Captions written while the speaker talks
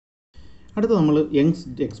അടുത്ത നമ്മൾ Young's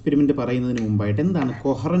experiment പറയുന്നതിന് മുമ്പായിട്ട് എന്താണ്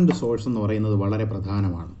കൊഹറൻറ്റ് സോഴ്സ് എന്ന് പറയുന്നത് വളരെ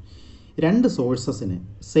പ്രധാനമാണ്. രണ്ട് സോഴ്സസിന്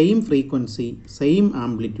same frequency, same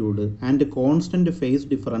amplitude and constant phase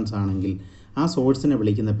difference ആണെങ്കിൽ ആ സോഴ്സിനെ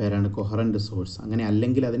വിളിക്കുന്ന പേരാണ് കൊഹറൻറ്റ് സോഴ്സ്. അങ്ങനെ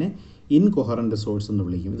അല്ലെങ്കിൽ അതിനെ ഇൻകൊഹറൻറ്റ് സോഴ്സ് എന്ന്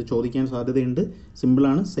വിളിക്കും. ഇത് ചോദിക്കാൻ സാധ്യതയുണ്ട്.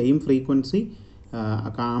 സിമ്പിളാണ്. Same frequency,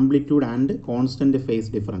 amplitude and constant phase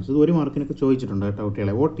difference. ഇത് ഒരു മാർക്കിനൊക്കെ ചോദിച്ചിട്ടുണ്ട് കേട്ടോ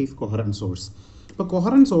കുട്ടികളെ. What is coherent source? അപ്പോൾ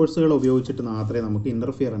കൊഹറൻറ്റ് സോഴ്സുകൾ ഉപയോഗിച്ചിട്ട് മാത്രമേ നമുക്ക്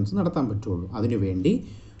ഇൻ്റർഫിയറൻസ് നടത്താൻ പറ്റുള്ളൂ. അതിനുവേണ്ടി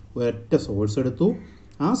ഒരൊറ്റ സോഴ്സ് എടുത്തു.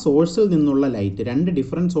 ആ സോഴ്സിൽ നിന്നുള്ള ലൈറ്റ്, രണ്ട്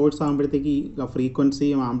ഡിഫറെൻറ്റ് സോഴ്സ് ആകുമ്പോഴത്തേക്ക് ഈ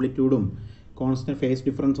ഫ്രീക്വൻസിയും ആംപ്ലിറ്റ്യൂഡും കോൺസ്റ്റൻറ്റ് ഫേസ്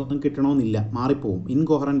ഡിഫറൻസ് ഒന്നും കിട്ടണമെന്നില്ല, മാറിപ്പോവും,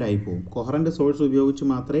 ഇൻകൊഹറൻ്റ് ആയിപ്പോവും. കൊഹറൻറ്റ് സോഴ്സ് ഉപയോഗിച്ച്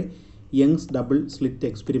മാത്രമേ യങ്സ് ഡബിൾ സ്ലിറ്റ്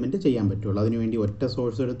എക്സ്പെരിമെൻറ്റ് ചെയ്യാൻ പറ്റുള്ളൂ. അതിനുവേണ്ടി ഒറ്റ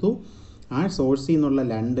സോഴ്സ് എടുത്തു. ആ സോഴ്സിൽ നിന്നുള്ള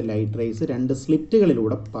രണ്ട് ലൈറ്റ് റേസ് രണ്ട്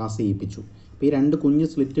സ്ലിറ്റുകളിലൂടെ പാസ് ചെയ്യിപ്പിച്ചു. അപ്പോൾ ഈ രണ്ട് കുഞ്ഞ്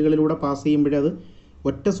സ്ലിറ്റുകളിലൂടെ പാസ് ചെയ്യുമ്പോഴത്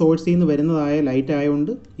ഒറ്റ സോഴ്സിൽ നിന്ന് വരുന്നതായ ലൈറ്റ്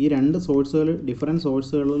ആയതുകൊണ്ട് ഈ രണ്ട് സോഴ്സുകൾ, ഡിഫറൻറ്റ്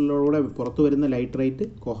സോഴ്സുകളിലൂടെ പുറത്തു വരുന്ന ലൈറ്റ് റേറ്റ്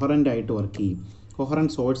കൊഹറൻ്റ് ആയിട്ട് വർക്ക് ചെയ്യും,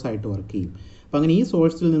 കൊഹറൻറ്റ് സോഴ്സ് ആയിട്ട് വർക്ക് ചെയ്യും. അപ്പോൾ അങ്ങനെ ഈ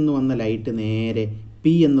സോഴ്സിൽ നിന്ന് വന്ന ലൈറ്റ് നേരെ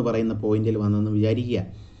പി എന്ന് പറയുന്ന പോയിന്റിൽ വന്നെന്ന് വിചാരിക്കുക.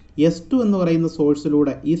 S2 എന്ന് പറയുന്ന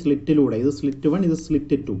സോഴ്സിലൂടെ, ഈ സ്ലിറ്റിലൂടെ, ഇത് സ്ലിറ്റ് 1, ഇത്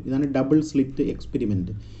സ്ലിറ്റ് 2, ഇതാണ് ഡബിൾ സ്ലിറ്റ്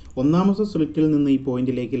എക്സ്പെരിമെൻറ്റ്. ഒന്നാമത്തെ സ്ലിറ്റിൽ നിന്ന് ഈ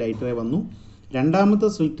പോയിന്റിലേക്ക് ലൈറ്റ് റേ വന്നു, രണ്ടാമത്തെ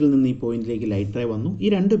സ്ലിറ്റിൽ നിന്ന് ഈ പോയിന്റിലേക്ക് ലൈറ്റ് റേ വന്നു. ഈ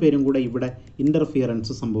രണ്ട് പേരും കൂടെ ഇവിടെ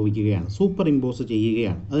ഇൻ്റർഫിയറൻസ് സംഭവിക്കുകയാണ്, സൂപ്പർ ഇമ്പോസ്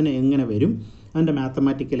ചെയ്യുകയാണ്. അതിന് എങ്ങനെ വരും? അതിൻ്റെ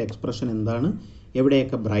മാത്തമാറ്റിക്കൽ എക്സ്പ്രഷൻ എന്താണ്?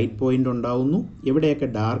 എവിടെയൊക്കെ ബ്രൈറ്റ് പോയിൻ്റ് ഉണ്ടാവുന്നു, എവിടെയൊക്കെ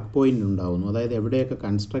ഡാർക്ക് പോയിൻ്റ് ഉണ്ടാവുന്നു, അതായത് എവിടെയൊക്കെ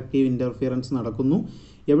കൺസ്ട്രക്റ്റീവ് ഇൻ്റർഫിയറൻസ് നടക്കുന്നു,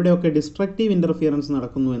 എവിടെയൊക്കെ ഡിസ്ട്രക്റ്റീവ് ഇൻ്റർഫിയറൻസ്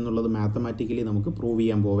നടക്കുന്നു എന്നുള്ളത് മാത്തമാറ്റിക്കലി നമുക്ക് പ്രൂവ്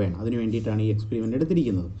ചെയ്യാൻ പോവുകയാണ്. അതിന് വേണ്ടിയിട്ടാണ് ഈ എക്സ്പെരിമെൻ്റ്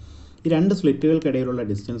എടുത്തിരിക്കുന്നത്. ഈ രണ്ട് സ്ലിറ്റുകൾക്കിടയിലുള്ള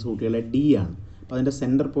ഡിസ്റ്റൻസ് കുട്ടികളെ D ആണ്. അപ്പോൾ അതിൻ്റെ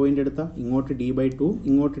സെൻറ്റർ പോയിൻ്റ് എടുത്താൽ ഇങ്ങോട്ട് D/2,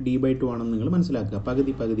 ഇങ്ങോട്ട് D/2 ആണെന്ന് നിങ്ങൾ മനസ്സിലാക്കുക,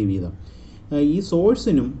 പകുതി പകുതി വീതം. ഈ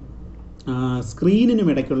സോഴ്സിനും സ്ക്രീനിനും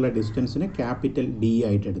ഇടയ്ക്കുള്ള ഡിസ്റ്റൻസിനെ ക്യാപിറ്റൽ D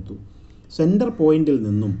ആയിട്ട് എടുത്തു. സെൻറ്റർ പോയിന്റിൽ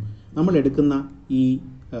നിന്നും നമ്മൾ എടുക്കുന്ന ഈ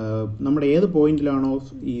നമ്മുടെ ഏത് പോയിന്റിലാണോ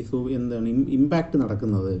ഈ എന്താണ് ഇമ്പാക്റ്റ്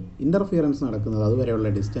നടക്കുന്നത്, ഇൻ്റർഫിയറൻസ് നടക്കുന്നത്, അതുവരെയുള്ള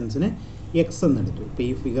ഡിസ്റ്റൻസിനെ X എന്നെടുത്തു. ഇപ്പോൾ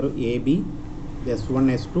ഈ ഫിഗർ AB, ഇത് S1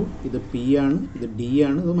 S2, ഇത് P ആണ്, ഇത് D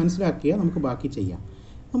ആണ്. ഇത് മനസ്സിലാക്കിയാൽ നമുക്ക് ബാക്കി ചെയ്യാം.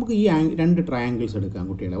 നമുക്ക് ഈ രണ്ട് ട്രയാങ്കിൾസ് എടുക്കാം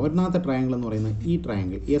കുട്ടികളെ. ഒന്നാമത്തെ ട്രയാങ്കിൾ എന്ന് പറയുന്നത് ഈ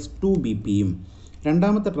ട്രയാങ്കിൾ S2BP-യും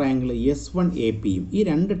രണ്ടാമത്തെ ട്രയാങ്കിൾ S1AP-യും. ഈ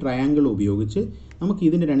രണ്ട് ട്രയാങ്കിൾ ഉപയോഗിച്ച് നമുക്ക്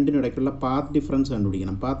ഇതിന് രണ്ടിനിടയ്ക്കുള്ള പാത്ത് ഡിഫറൻസ്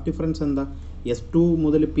കണ്ടുപിടിക്കണം. പാത്ത് ഡിഫറൻസ് എന്താ? S2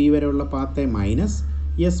 മുതൽ P വരെയുള്ള പാത്ത് മൈനസ്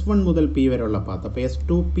S1 മുതൽ P വരെയുള്ള പാത്ത്. അപ്പോൾ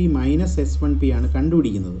S2P മൈനസ് S1P ആണ്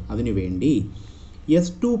കണ്ടുപിടിക്കുന്നത്. അതിനുവേണ്ടി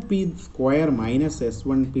S2P square minus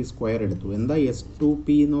S1P square എടുത്തു. എന്താ S2P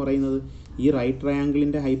എന്ന് പറയുന്നത്? ഈ റൈറ്റ്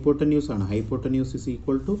ട്രയാങ്കിളിൻ്റെ ഹൈപ്പോട്ടന്യൂസ് ആണ്. Hypotenuse is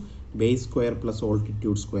equal to base square plus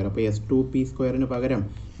altitude square. അപ്പോൾ S2P സ്ക്വയറിന് പകരം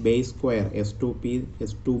base square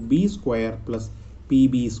S2B square plus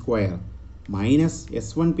PB square minus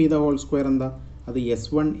S1P the whole square. എന്താ അത്?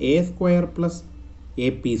 S1A square plus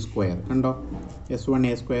AP square. കണ്ടോ?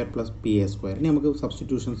 S1A square plus PA square. ഇനി നമുക്ക്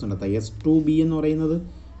substitutions നടത്താം. S2B എന്ന് പറയുന്നത്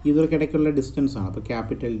ഇതൊക്കെയിടയ്ക്കുള്ള ഡിസ്റ്റൻസ് ആണ്, അപ്പോൾ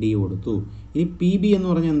ക്യാപിറ്റൽ D കൊടുത്തു. ഇനി PB എന്ന്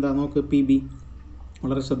പറഞ്ഞാൽ എന്താ? നോക്ക്, PB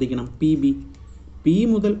വളരെ ശ്രദ്ധിക്കണം. P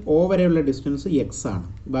മുതൽ O വരെയുള്ള ഡിസ്റ്റൻസ് X ആണ്.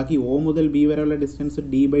 ബാക്കി O മുതൽ B വരെയുള്ള ഡിസ്റ്റൻസ്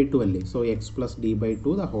D/2 അല്ലേ? So X plus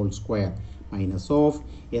D/2 the whole square minus of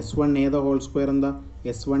S1A the whole square. എന്താ?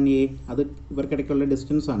 S1A അത് ഇവർക്കിടയ്ക്കുള്ള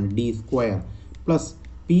ഡിസ്റ്റൻസ് ആണ്, D സ്ക്വയർ പ്ലസ്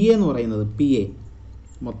PA എന്ന് പറയുന്നത് PA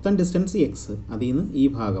മൊത്തം ഡിസ്റ്റൻസ് X, അതിൽ നിന്ന് ഈ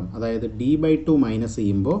ഭാഗം, അതായത് D/2 മൈനസ്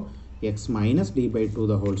ചെയ്യുമ്പോൾ X minus D/2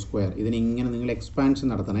 the whole square. ഇതിനിങ്ങനെ നിങ്ങൾ എക്സ്പാൻഷൻ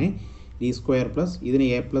നടത്തണേ. D സ്ക്വയർ പ്ലസ് ഇതിന്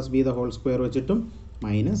A plus B the whole square വെച്ചിട്ടും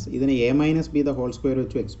മൈനസ് ഇതിന് A minus B the whole square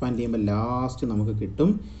വെച്ച് എക്സ്പാൻഡ് ചെയ്യുമ്പോൾ ലാസ്റ്റ് നമുക്ക്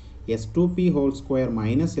കിട്ടും S2P whole square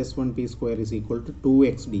minus S1P square is equal to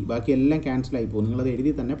 2XD. ബാക്കി എല്ലാം ക്യാൻസൽ ആയി പോകും, നിങ്ങളത്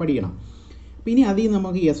എഴുതി തന്നെ പഠിക്കണം. പിന്നെ അതിൽ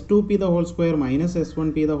നമുക്ക് S2P the whole square minus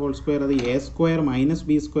S1P the whole square, അത് A square minus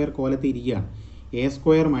B square കോലത്തിരിക്കുകയാണ്. A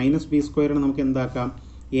square minus B സ്ക്വയറിന് നമുക്ക് എന്താക്കാം?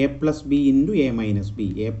 A plus B into A minus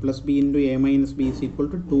B, A plus B into A minus B is equal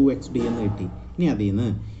to 2XD എന്ന് കിട്ടി. ഇനി അതിൽ നിന്ന്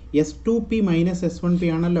S2P minus S1P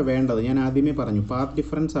ആണല്ലോ വേണ്ടത്. ഞാൻ ആദ്യമേ പറഞ്ഞു പാത്ത്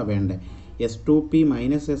ഡിഫറൻസാണ് വേണ്ടത്. S2P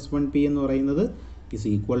മൈനസ് S1P എന്ന് പറയുന്നത് is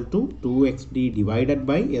equal to 2XD divided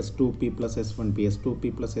by S2P plus S1P.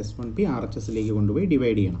 S2P plus S1P RHSലേക്ക് കൊണ്ടുപോയി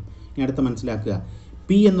ഡിവൈഡ് ചെയ്യണം. ഇനി അടുത്ത മനസ്സിലാക്കുക,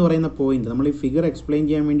 P എന്ന് പറയുന്ന പോയിന്റ് നമ്മൾ ഈ ഫിഗർ എക്സ്പ്ലെയിൻ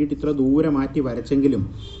ചെയ്യാൻ വേണ്ടിയിട്ട് ഇത്ര ദൂരെ മാറ്റി വരച്ചെങ്കിലും,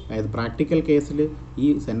 അതായത് പ്രാക്ടിക്കൽ കേസിൽ ഈ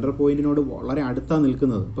സെൻറ്റർ പോയിന്റിനോട് വളരെ അടുത്താണ്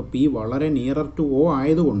നിൽക്കുന്നത്. ഇപ്പോൾ P വളരെ നിയറർ ടു O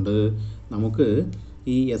ആയതുകൊണ്ട് നമുക്ക്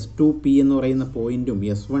ഈ S2P എന്ന് പറയുന്ന പോയിന്റും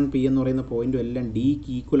S1P എന്ന് പറയുന്ന പോയിന്റും എല്ലാം Dക്ക്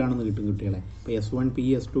ഈക്വൽ ആണെന്ന് കിട്ടും കുട്ടികളെ. അപ്പോൾ S1P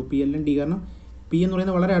S2P എല്ലാം D, കാരണം P എന്ന്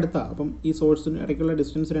പറയുന്നത് വളരെ അടുത്താണ്. അപ്പം ഈ സോഴ്സിന് ഇടയ്ക്കുള്ള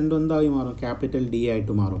ഡിസ്റ്റൻസ് രണ്ടും എന്തായി മാറും? ക്യാപിറ്റൽ D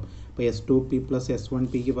ആയിട്ട് മാറും. അപ്പോൾ S2P പ്ലസ്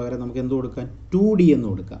S1Pക്ക് പകരം നമുക്ക് എന്ത് കൊടുക്കാം? 2D എന്ന്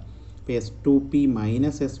കൊടുക്കാം. അപ്പോൾ S2P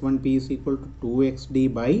minus S1P is equal to 2XD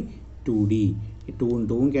by 2D. ഈ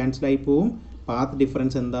 2 ക്യാൻസൽ ആയി പോവും. പാത്ത്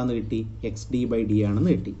ഡിഫറൻസ് എന്താണെന്ന് കിട്ടി? XD ബൈ D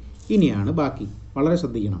ആണെന്ന് കിട്ടി. ഇനിയാണ് ബാക്കി. വളരെ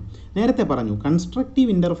ശ്രദ്ധിക്കണം. നേരത്തെ പറഞ്ഞു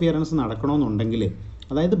കൺസ്ട്രക്റ്റീവ് ഇൻ്റർഫിയറൻസ് നടക്കണമെന്നുണ്ടെങ്കിൽ,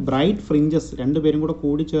 അതായത് ബ്രൈറ്റ് ഫ്രിഞ്ചസ് രണ്ടുപേരും കൂടെ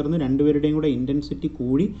കൂടി ചേർന്ന് രണ്ടുപേരുടെയും കൂടെ ഇൻറ്റൻസിറ്റി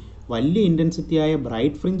കൂടി വലിയ ഇൻറ്റൻസിറ്റിയായ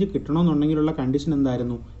ബ്രൈറ്റ് ഫ്രിഞ്ച് കിട്ടണമെന്നുണ്ടെങ്കിലുള്ള കണ്ടീഷൻ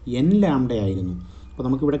എന്തായിരുന്നു? എൻ ലാംഡ ആയിരുന്നു. അപ്പോൾ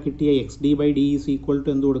നമുക്കിവിടെ കിട്ടിയ X D by D is equal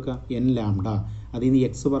to എന്ത് കൊടുക്കുക? N lambda. അതിൽ നിന്ന്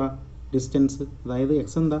എക്സ് പറ, ഡിസ്റ്റൻസ്, അതായത്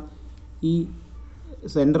എക്സ് എന്താ? ഈ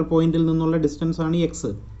സെൻറ്റർ പോയിന്റിൽ നിന്നുള്ള ഡിസ്റ്റൻസ് ആണ്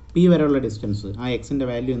എക്സ്, പി വരെയുള്ള ഡിസ്റ്റൻസ്. ആ എക്സിൻ്റെ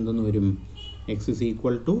വാല്യൂ എന്തെന്ന് വരും? X is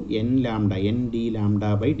equal to N lambda, N D lambda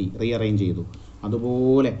by D. Rearrange ചെയ്തു.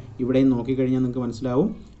 അതുപോലെ ഇവിടെയും നോക്കിക്കഴിഞ്ഞാൽ നിങ്ങൾക്ക് മനസ്സിലാവും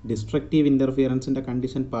destructive ഇൻ്റർഫിയറൻസിൻ്റെ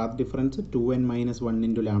condition path difference 2n-1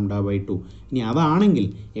 into lambda by 2. ഇനി അതാണെങ്കിൽ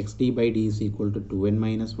X D by D is equal to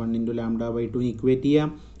 2n-1 into lambda by 2 equate ചെയ്യാം.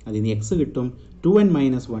 അതിന് എക്സ് കിട്ടും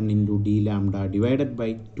 2n-1 into D lambda divided by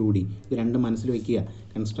 2d. ഇത് രണ്ടും മനസ്സിൽ വയ്ക്കുക,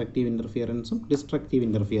 കൺസ്ട്രക്റ്റീവ് ഇൻ്റർഫിയറൻസും ഡിസ്ട്രക്റ്റീവ്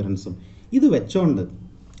ഇൻ്റർഫിയറൻസും. ഇത് വെച്ചോണ്ട്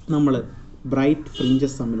നമ്മൾ ബ്രൈറ്റ്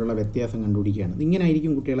ഫ്രിഞ്ചസ് തമ്മിലുള്ള വ്യത്യാസം കണ്ടുപിടിക്കുകയാണ്. ഇങ്ങനെ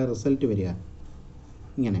ആയിരിക്കും കുട്ടികളെ റിസൾട്ട് വരിക.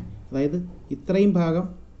 ഇങ്ങനെ, അതായത് ഇത്രയും ഭാഗം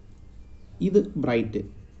ഇത് ബ്രൈറ്റ്,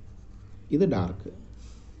 ഇത് ഡാർക്ക്,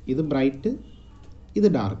 ഇത് ബ്രൈറ്റ്, ഇത്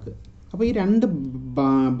ഡാർക്ക്. അപ്പോൾ ഈ രണ്ട്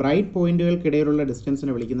ബ്രൈറ്റ് പോയിന്റുകൾക്കിടയിലുള്ള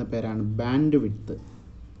ഡിസ്റ്റൻസിനെ വിളിക്കുന്ന പേരാണ് ബാൻഡ് വിഡ്ത്ത്.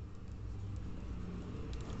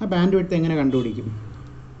 ആ ബാൻഡ് വിഡ്ത്ത് എങ്ങനെ കണ്ടുപിടിക്കും?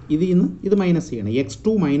 ഇതിൽ നിന്ന് ഇത് മൈനസ് ചെയ്യണം,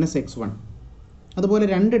 x2 മൈനസ് x1. അതുപോലെ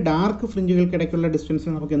രണ്ട് ഡാർക്ക് ഫ്രിഞ്ചുകൾക്കിടയ്ക്കുള്ള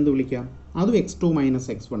ഡിസ്റ്റൻസിനെ നമുക്ക് എന്ത് വിളിക്കാം? അതും x2 മൈനസ്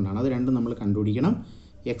x1 ആണ്. അത് രണ്ടും നമ്മൾ കണ്ടുപിടിക്കണം.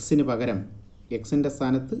 എക്സിന് പകരം, എക്സിൻ്റെ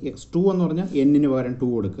സ്ഥാനത്ത് x2 എന്ന് പറഞ്ഞാൽ എന്നിന് പകരം 2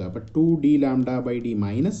 കൊടുക്കുക. അപ്പോൾ 2d lambda by D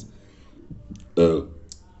minus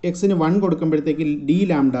എക്സിന് 1 കൊടുക്കുമ്പോഴത്തേക്ക് d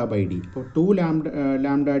ലാംഡ ബൈ ഡി. അപ്പോൾ 2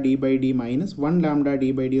 lambda D by D minus 1 lambda D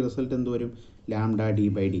by D. Result എന്ത് വരും? Lambda D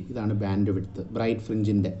by D. ഇതാണ് ബാൻഡ് വിഡ്ത്ത് ബ്രൈറ്റ്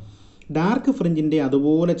ഫ്രിഞ്ചിൻ്റെ. ഡാർക്ക് ഫ്രിഞ്ചിൻ്റെ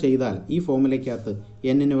അതുപോലെ ചെയ്താൽ ഈ ഫോമുലയ്ക്കകത്ത്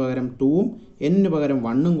എന്നിന് പകരം 2ഉം എന്നിന് പകരം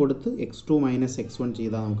 1ഉം കൊടുത്ത് x2 മൈനസ് x1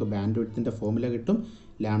 ചെയ്താൽ നമുക്ക് ബാൻഡ് വിഡ്ത്തിൻ്റെ ഫോമുല കിട്ടും,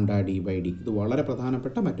 ലാംഡ ഡി ബൈ ഡി. ഇത് വളരെ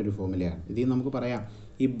പ്രധാനപ്പെട്ട മറ്റൊരു ഫോമുലയാണ്. ഇതിൽ നമുക്ക് പറയാം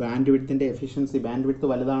ഈ ബാൻഡ് വിഡ്ത്തിൻ്റെ എഫിഷ്യൻസി, ബാൻഡ് വിഡ്ത്ത്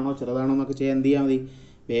വലുതാണോ ചെറുതാണോ എന്നൊക്കെ ചെയ്യാൻ എന്ത് ചെയ്യാൽ മതി?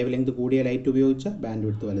 വേവ് ലെങ്ത് കൂടിയ ലൈറ്റ് ഉപയോഗിച്ചാൽ ബാൻഡ്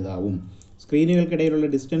വിഡ്ത്ത് വലുതാവും. സ്ക്രീനുകൾക്കിടയിലുള്ള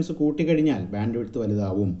ഡിസ്റ്റൻസ് കൂട്ടിക്കഴിഞ്ഞാൽ ബാൻഡ് വിഡ്ത്ത്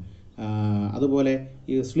വലുതാവും. അതുപോലെ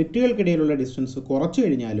ഈ സ്ലിറ്റുകൾക്കിടയിലുള്ള ഡിസ്റ്റൻസ് കുറച്ച്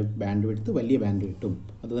കഴിഞ്ഞാലും ബാൻഡ് വിഡ്ത്ത് വലിയ ബാൻഡ് കിട്ടും.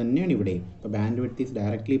 അത് തന്നെയാണ് ഇവിടെ. ഇപ്പോൾ band width is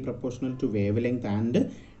directly proportional to wave length and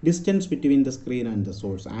distance between the screen and the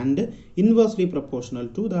source and inversely proportional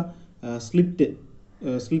to the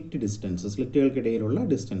slit distance, സ്ലിറ്റുകൾക്കിടയിലുള്ള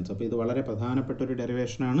distance. അപ്പോൾ ഇത് വളരെ പ്രധാനപ്പെട്ട ഒരു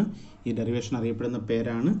ഡെറിവേഷനാണ്. ഈ ഡെറിവേഷൻ അറിയപ്പെടുന്ന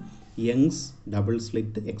പേരാണ് യങ്സ് ഡബിൾ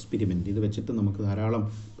സ്ലിറ്റ് എക്സ്പെരിമെൻറ്റ്. ഇത് വെച്ചിട്ട് നമുക്ക് ധാരാളം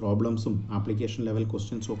പ്രോബ്ലംസും ആപ്ലിക്കേഷൻ ലെവൽ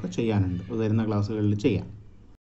ക്വസ്റ്റ്യൻസും ഒക്കെ ചെയ്യാനുണ്ട്. അത് വരുന്ന ക്ലാസ്സുകളിൽ ചെയ്യാം.